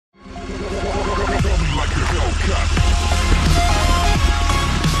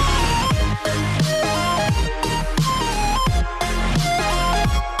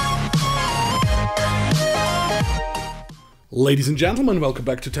Ladies and gentlemen, welcome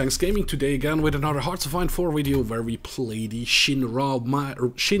back to Tanks Gaming. Today again with another Hearts of Iron 4 video where we play the Shin Ra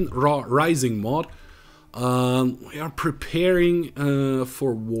Rising mod. We are preparing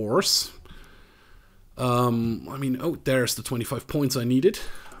for wars. Oh, there's the 25 points I needed.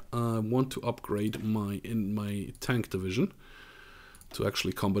 I want to upgrade my tank division to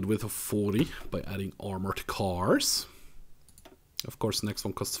actually combat with a 40 by adding armored cars. Of course, the next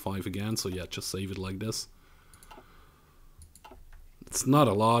one costs 5 again, so yeah, just save it like this. It's not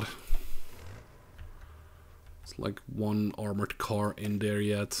a lot. It's like one armored car in there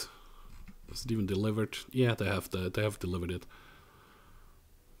yet. Is it even delivered? Yeah, they have delivered it.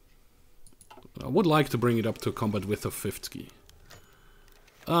 I would like to bring it up to combat with a 50.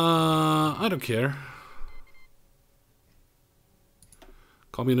 I don't care.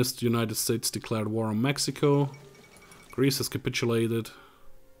 Communist United States declared war on Mexico. Greece has capitulated.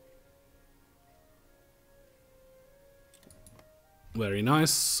 Very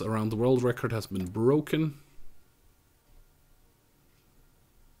nice. Around the world record has been broken.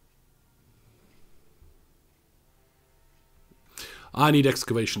 I need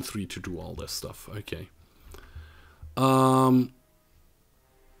excavation 3 to do all this stuff. Okay.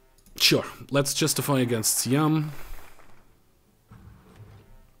 Sure. Let's justify against Siam.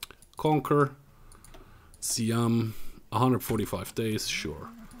 Conquer. Siam. 145 days. Sure.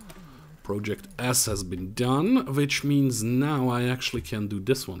 Project S has been done, which means now I actually can do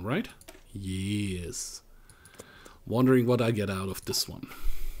this one, right? Yes. Wondering what I get out of this one.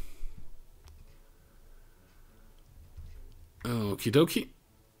 Okie dokie.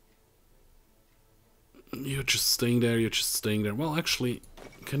 You're just staying there, you're just staying there. Well, actually,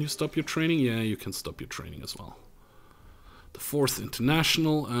 can you stop your training? Yeah, you can stop your training as well. The 4th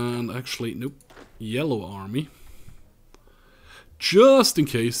International, and actually, nope, Yellow Army. Just in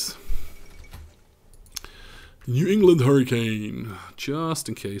case. New England Hurricane, just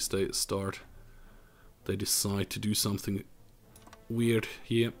in case they decide to do something weird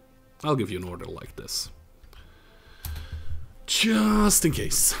here. I'll give you an order like this. Just in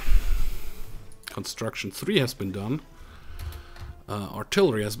case. Construction 3 has been done.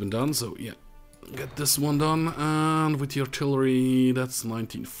 Artillery has been done, so yeah. Get this one done, and with the artillery, that's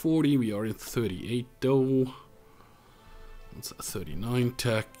 1940, we are in 38 though. That's a 39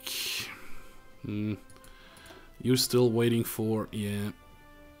 tech. You're still waiting for, yeah.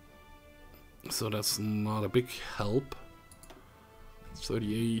 So that's not a big help.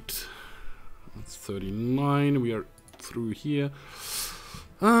 38. That's 39. We are through here.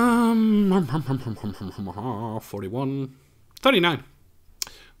 41. 39.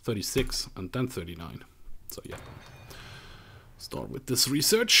 36 and then 39. So yeah. Start with this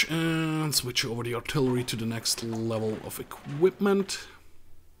research and switch over the artillery to the next level of equipment.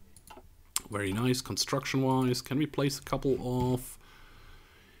 Very nice, construction-wise. Can we place a couple of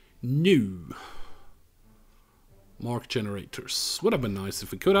new mark generators? Would have been nice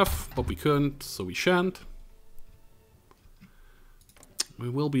if we could have, but we couldn't, so we shan't. We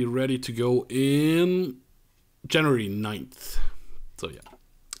will be ready to go in January 9th. So yeah,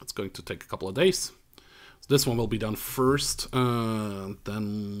 it's going to take a couple of days. So this one will be done first,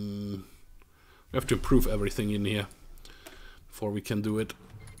 then we have to improve everything in here before we can do it.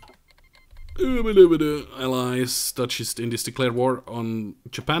 Allies, Dutch East Indies declared war on...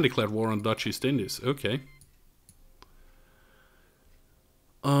 Japan declared war on Dutch East Indies. Okay.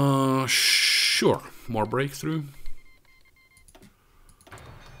 Sure. More breakthrough.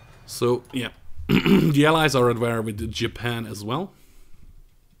 So, yeah. The Allies are at war with Japan as well.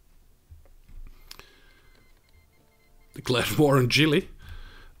 Declared war on Chile.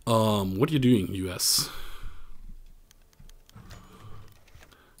 What are you doing, US?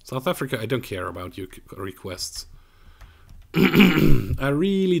 South Africa, I don't care about your requests. I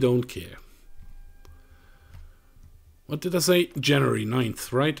really don't care. What did I say? January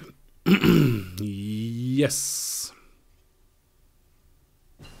 9th, right? Yes.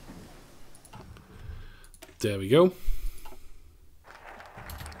 There we go.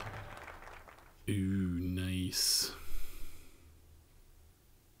 Ooh, nice.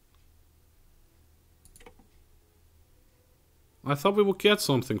 I thought we would get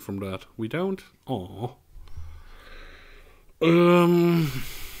something from that. We don't? Aww.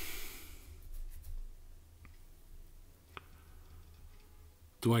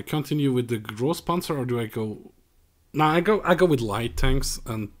 Do I continue with the Grosspanzer or do I go... No, I go with light tanks,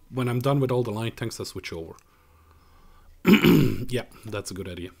 and when I'm done with all the light tanks, I switch over. Yeah, that's a good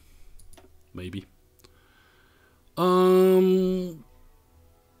idea. Maybe.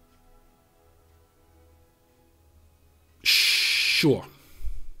 Sure.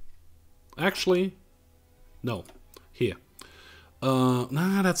 Actually, no. Here.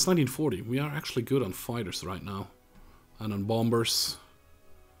 Nah, that's 1940. We are actually good on fighters right now. And on bombers.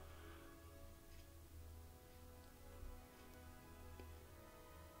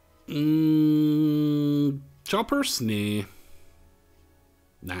 Choppers? Nah.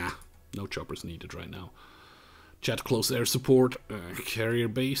 Nah, no choppers needed right now. Jet close air support,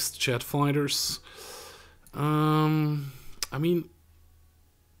 carrier-based jet fighters. I mean,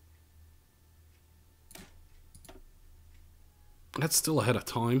 that's still ahead of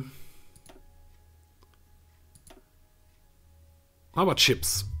time. How about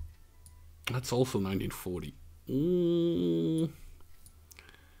ships? That's also 1940.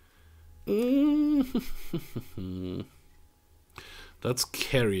 That's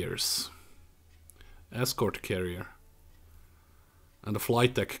carriers. Escort carrier. And a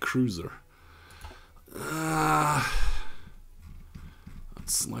flight deck cruiser. That's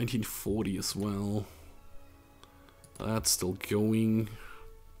 1940 as well. That's still going.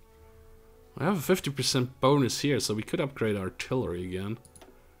 I have a 50% bonus here, so we could upgrade artillery again.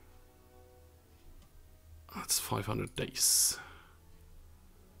 That's 500 days.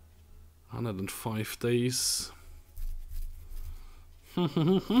 105 days.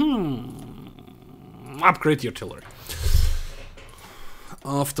 Upgrade the artillery.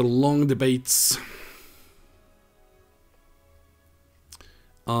 After long debates.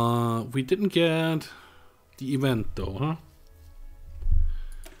 We didn't get the event though, huh?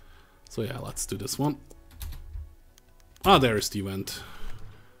 So yeah, let's do this one. Ah, there is the event.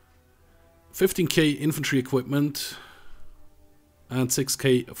 15k infantry equipment and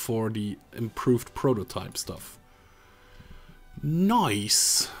 6k for the improved prototype stuff.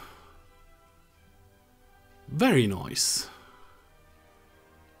 Nice. Very nice.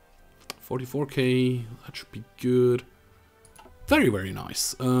 44k, that should be good. Very, very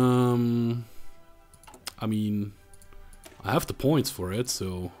nice. I mean, I have the points for it,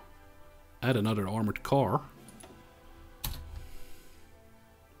 so add another armored car.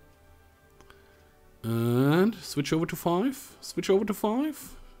 And switch over to 5. Switch over to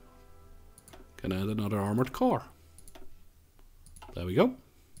 5. Can add another armored car. There we go.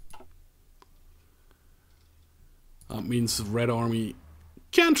 That means Red Army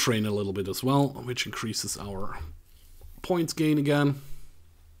can train a little bit as well, which increases our points gain again.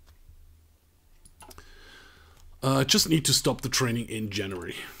 Just need to stop the training in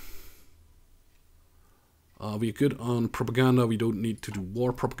January. We're good on propaganda. We don't need to do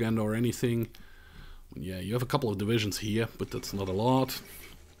war propaganda or anything. Yeah, you have a couple of divisions here, but that's not a lot.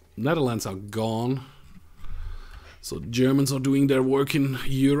 Netherlands are gone. So Germans are doing their work in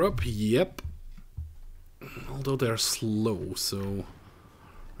Europe. Yep. Although they're slow, so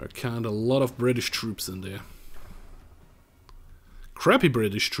there are kind of a lot of British troops in there. Crappy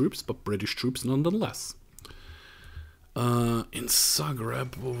British troops, but British troops nonetheless. In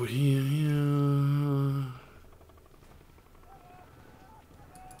Zagreb over here, yeah.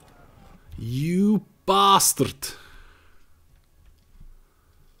 You bastard!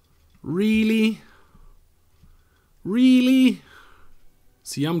 Really? Really?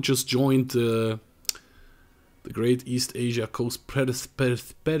 Siam just joined the Great East Asia Coast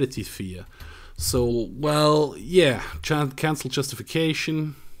Prosperity Sphere. So, well, yeah, cancel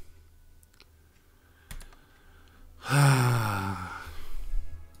justification.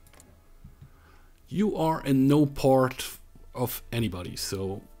 You are in no part of anybody,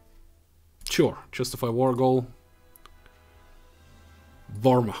 so sure, justify war goal.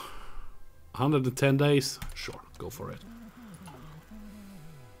 Burma. 110 days? Sure, go for it.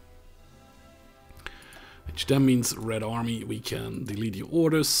 Which then means Red Army, we can delete your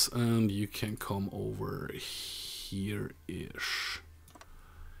orders and you can come over here-ish.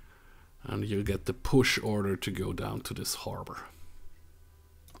 And you'll get the push order to go down to this harbor.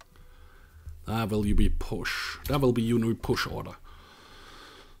 That will be push. That will be your new push order.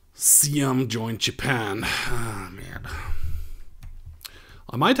 Siam joined Japan. Ah, man.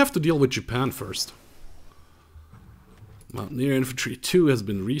 I might have to deal with Japan first. Mountaineer Infantry 2 has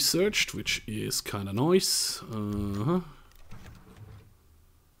been researched, which is kind of nice. And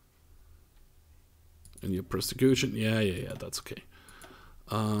your persecution, yeah, that's okay.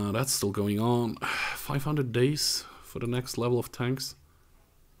 That's still going on. 500 days for the next level of tanks.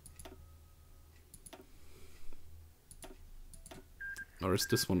 Or is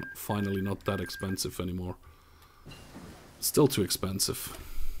this one finally not that expensive anymore? Still too expensive.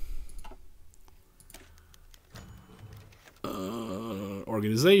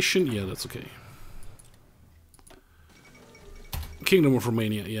 Organization, yeah, that's okay. Kingdom of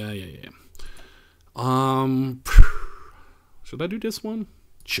Romania, yeah. Should I do this one?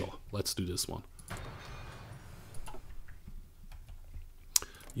 Sure, let's do this one.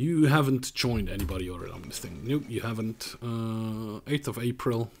 You haven't joined anybody already on this thing. Nope, you haven't. 8th of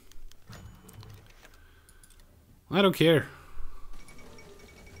April. I don't care.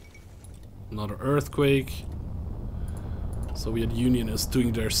 Another earthquake. Soviet Union is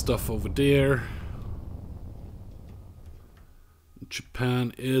doing their stuff over there.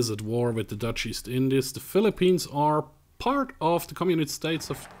 Japan is at war with the Dutch East Indies. The Philippines are part of the Communist States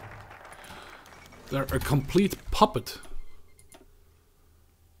of... They're a complete puppet.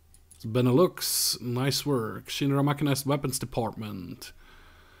 Benelux, nice work. Shin Ra Mechanized Weapons Department.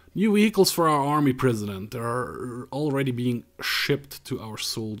 New vehicles for our army president. They are already being shipped to our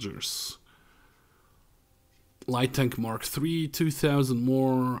soldiers. Light Tank Mark III, 2,000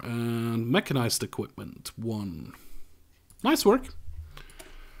 more. And mechanized equipment, 1. Nice work.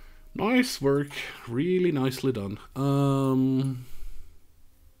 Nice work. Really nicely done.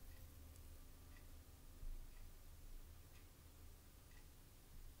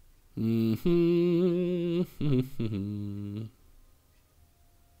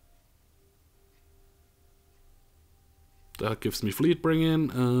 That gives me fleet bring-in.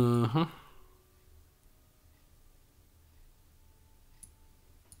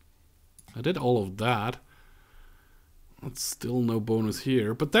 I did all of that. That's still no bonus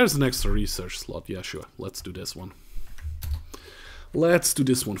here, but there's an extra research slot. Yeah, sure. Let's do this one. Let's do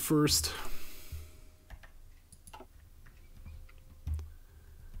this one first.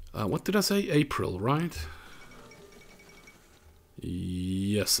 What did I say? April, right?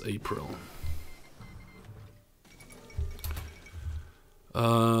 Yes, April.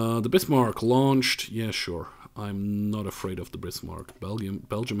 The Bismarck launched. Yeah, sure. I'm not afraid of the Bismarck.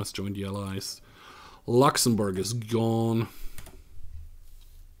 Belgium has joined the Allies. Luxembourg is gone.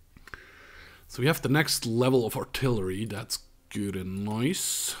 So we have the next level of artillery. That's good and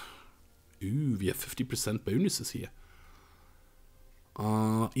nice. Ooh, we have 50% bonuses here.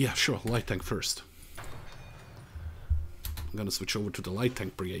 Yeah, sure, light tank first. I'm gonna switch over to the light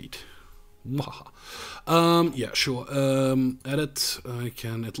tank brigade. Yeah, sure. Edit. I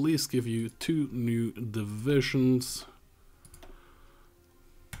can at least give you 2 new divisions.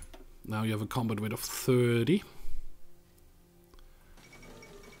 Now you have a combat weight of 30.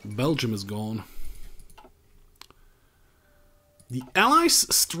 Belgium is gone. The Allies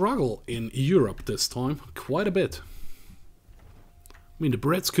struggle in Europe this time quite a bit. I mean, the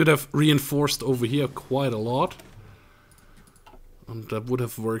Brits could have reinforced over here quite a lot. And that would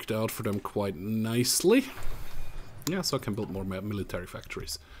have worked out for them quite nicely. Yeah, so I can build more military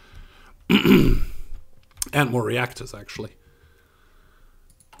factories. And more reactors, actually.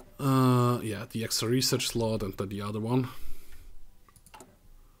 Yeah, the extra research slot and then the other one.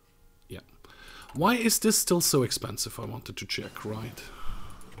 Yeah. Why is this still so expensive? I wanted to check, right?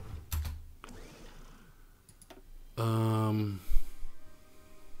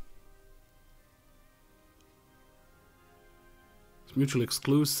 It's mutually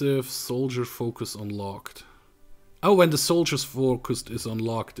exclusive, soldier focus unlocked. Oh, when the soldier's focused is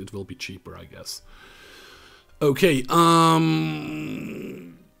unlocked, it will be cheaper, I guess. Okay,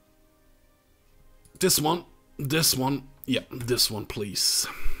 this one, yeah, this one, please.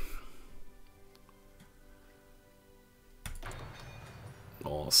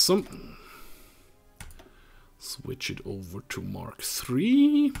 Awesome. Switch it over to Mark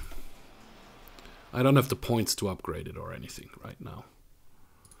III. I don't have the points to upgrade it or anything right now.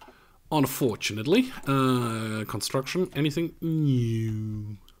 Unfortunately. Construction, anything?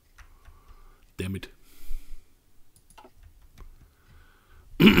 No. Damn it.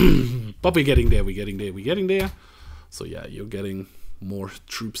 But we're getting there, we're getting there. So yeah, you're getting more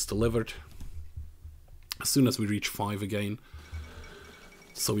troops delivered. As soon as we reach 5 again.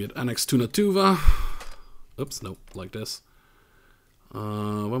 Soviet annexed Tuna Tuva. Oops, no, like this.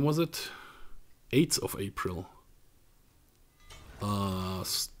 When was it? 8th of April.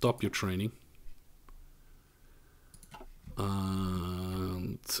 Stop your training.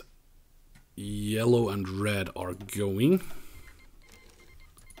 And yellow and red are going.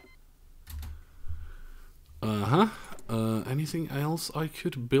 Anything else I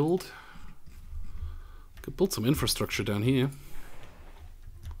could build? Could build some infrastructure down here.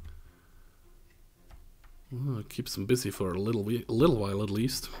 Keeps them busy for a little while at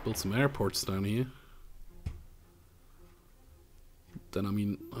least. Build some airports down here. Then, I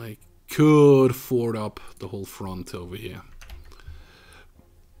mean, I could ford up the whole front over here.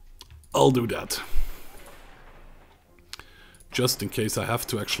 I'll do that. Just in case I have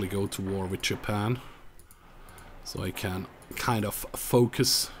to actually go to war with Japan. So I can kind of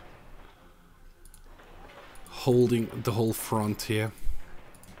focus holding the whole front here.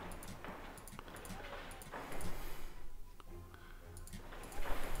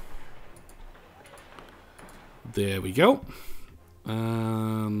 There we go.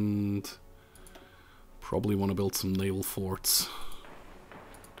 And probably want to build some naval forts.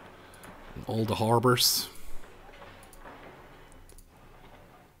 And all the harbors.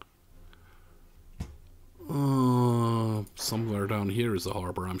 Somewhere down here is a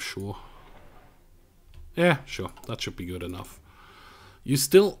harbor, I'm sure. Yeah, sure. That should be good enough. You're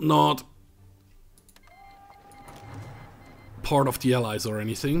still not part of the Allies or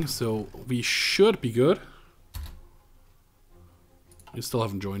anything, so we should be good. You still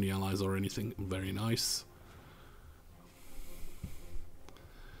haven't joined the Allies or anything. Very nice.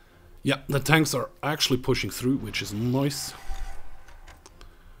 Yeah, the tanks are actually pushing through, which is nice.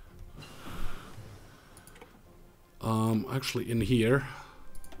 Actually in here.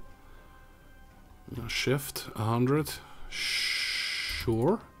 Shift 100.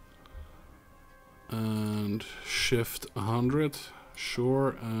 Sure. And shift 100.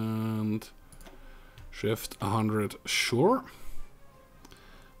 Sure. And shift 100. Sure.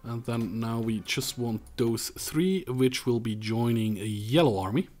 And then now we just want those three, which will be joining a yellow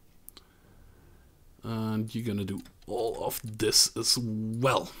army. And you're gonna do all of this as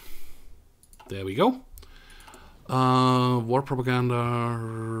well. There we go. War propaganda,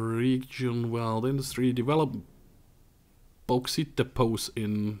 region, well, industry, develop bauxite depots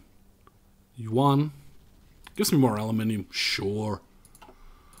in Yuan. Gives me more aluminium, sure.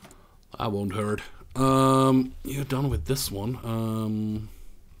 That won't hurt. You're done with this one.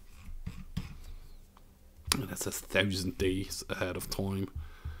 That's 1,000 days ahead of time.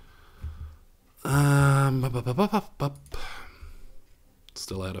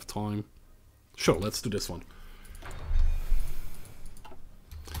 Still ahead of time. Sure, let's do this one.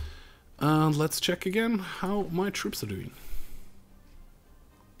 And let's check again how my troops are doing.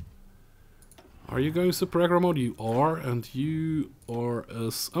 Are you going super aggro mode? You are, and you are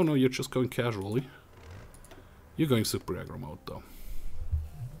as... Oh no, you're just going casually. You're going super aggro mode though.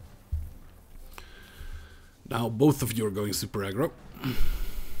 Now both of you are going super aggro.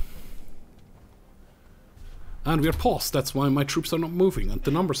 And we are paused, that's why my troops are not moving, and the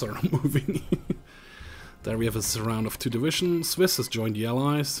numbers are not moving. There we have a surround of 2 divisions. Swiss has joined the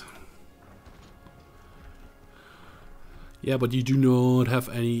Allies. Yeah, but you do not have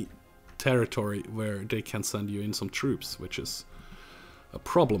any territory where they can send you in some troops, which is a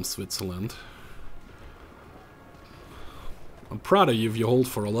problem, Switzerland. I'm proud of you if you hold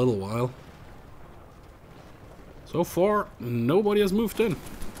for a little while. So far, nobody has moved in.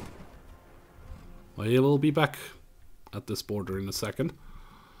 I will be back at this border in a second.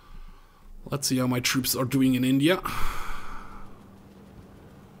 Let's see how my troops are doing in India.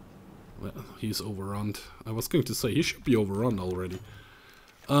 Well, he's overrun. I was going to say, he should be overrun already.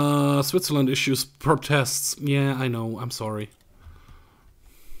 Switzerland issues protests. Yeah, I know, I'm sorry.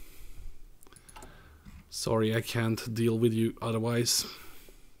 Sorry, I can't deal with you otherwise.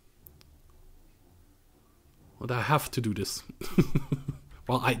 But I have to do this.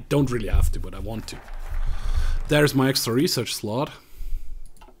 Well, I don't really have to, but I want to. There's my extra research slot.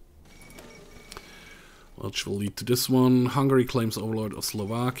 Which will lead to this one. Hungary claims overlord of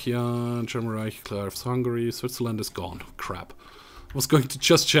Slovakia. German Reich declares Hungary. Switzerland is gone. Crap. I was going to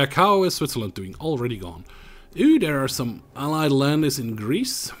just check how is Switzerland doing. Already gone. Ooh, there are some allied landers in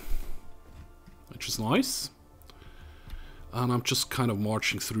Greece. Which is nice. And I'm just kind of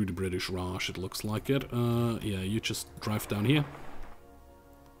marching through the British Raj, it looks like it. Yeah, you just drive down here.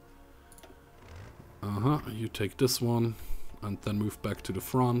 You take this one. And then move back to the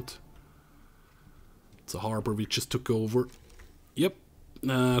front. It's a harbor we just took over. Yep.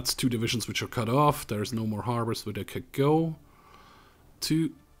 It's 2 divisions which are cut off. There's no more harbors where they could go.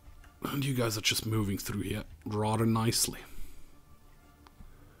 2. And you guys are just moving through here rather nicely.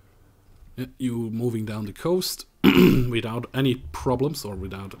 Yeah, you moving down the coast without any problems or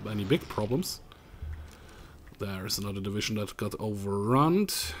without any big problems. There's another division that got overrun.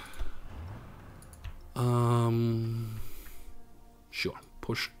 Sure.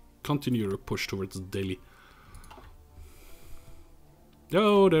 Push. Continue your push towards Delhi.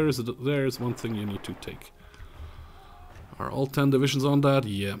 Oh, there's one thing you need to take. Are all 10 divisions on that?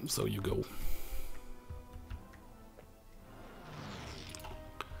 Yeah, so you go.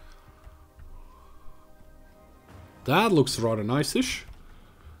 That looks rather nice-ish.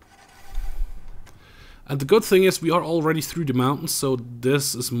 And the good thing is we are already through the mountains, so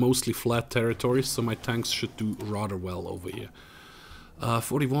this is mostly flat territory, so my tanks should do rather well over here.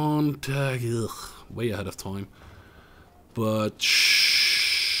 41, way ahead of time. But sure?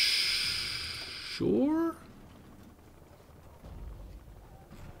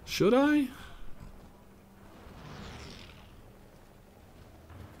 Should I?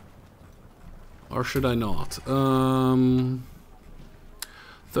 Or should I not?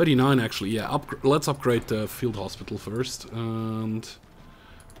 39 actually, yeah. Let's upgrade the field hospital first. And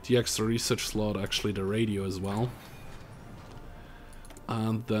the extra research slot, actually the radio as well.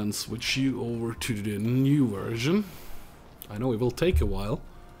 And then switch you over to the new version. I know it will take a while.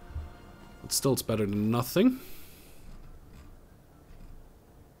 But still it's better than nothing.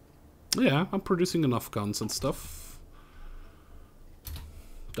 Yeah, I'm producing enough guns and stuff.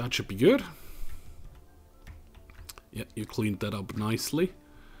 That should be good. Yeah, you cleaned that up nicely.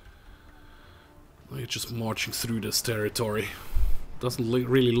 You're just marching through this territory. Doesn't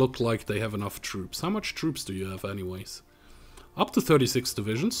really look like they have enough troops. How much troops do you have anyways? Up to 36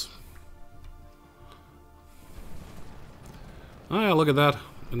 divisions. Oh yeah, look at that.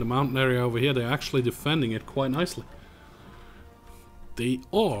 In the mountain area over here, they're actually defending it quite nicely. They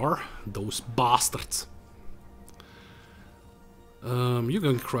are those bastards. You're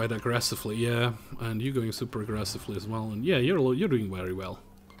going quite aggressively, yeah. And you're going super aggressively as well. And yeah, you're doing very well.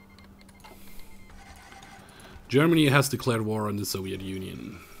 Germany has declared war on the Soviet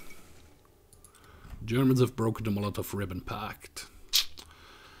Union. Germans have broken the Molotov-Ribbentrop Pact.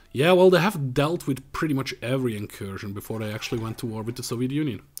 Yeah, well, they have dealt with pretty much every incursion before they actually went to war with the Soviet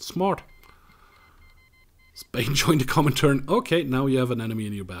Union. Smart. Spain joined the Comintern. Okay, now you have an enemy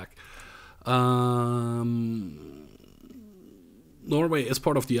in your back. Norway is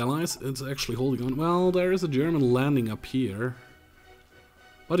part of the Allies. It's actually holding on. Well, there is a German landing up here.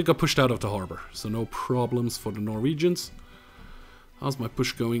 But it got pushed out of the harbor, so no problems for the Norwegians. How's my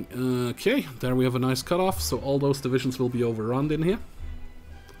push going? Okay, there we have a nice cutoff, so all those divisions will be overrun in here.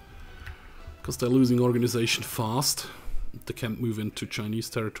 Because they're losing organization fast. They can't move into Chinese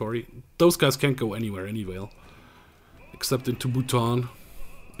territory. Those guys can't go anywhere anyway. Except into Bhutan.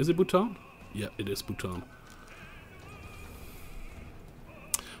 Is it Bhutan? Yeah, it is Bhutan.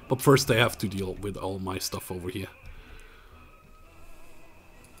 But first they have to deal with all my stuff over here.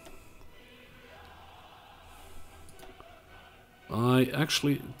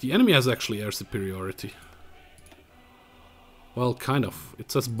 The enemy has actually air superiority. Well, kind of.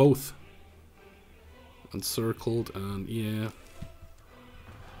 It says both. Encircled and yeah.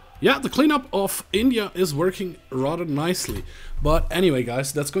 Yeah, the cleanup of India is working rather nicely. But anyway,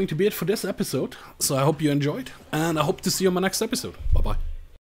 guys, that's going to be it for this episode. So I hope you enjoyed. And I hope to see you on my next episode. Bye-bye.